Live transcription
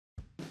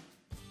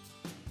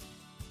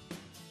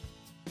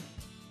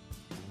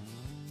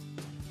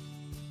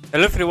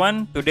Hello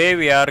everyone, today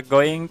we are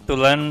going to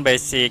learn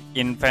basic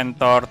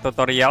Inventor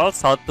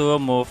tutorials how to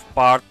move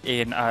part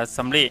in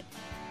assembly.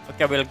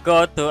 Okay, we'll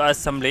go to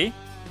assembly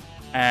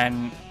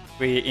and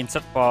we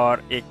insert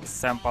for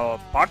example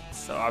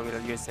parts. So I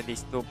will use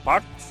these two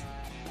parts.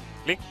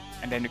 Click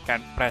and then you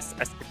can press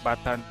escape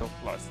button to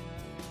close.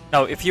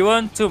 Now if you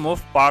want to move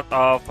part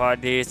of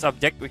this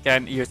object, we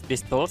can use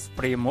these tools,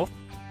 pre-move.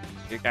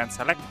 You can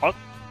select Alt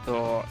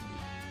to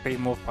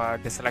remove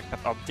the selected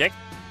object.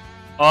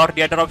 Or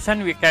the other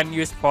option we can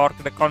use for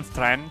the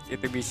constraint,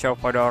 it will be show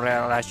for the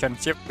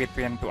relationship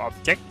between two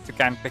objects. You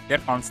can click here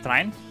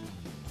constraint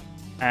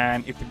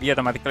and it will be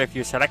automatically if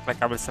you select, like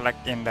I will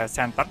select in the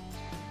center.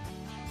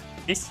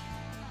 This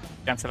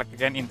you can select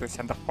again into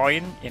center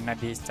point in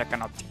the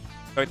second object.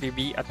 So it will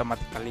be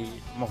automatically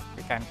moved.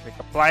 We can click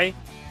apply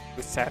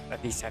to set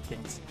these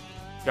settings.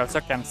 You also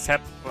can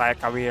set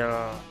like I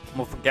will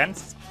move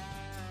against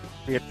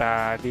with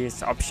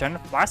this option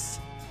plus,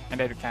 and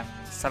then you can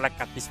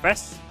select at this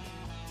face.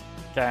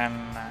 Can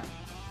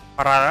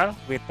parallel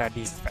with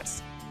this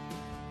face.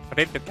 For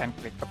it you can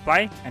click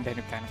apply and then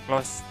you can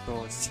close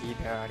to see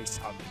the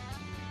result.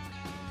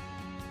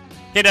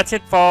 Okay, that's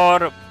it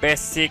for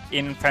basic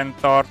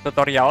Inventor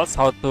tutorials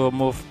how to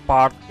move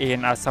part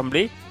in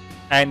assembly.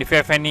 And if you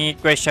have any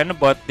question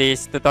about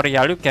this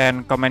tutorial, you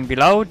can comment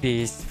below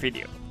this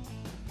video.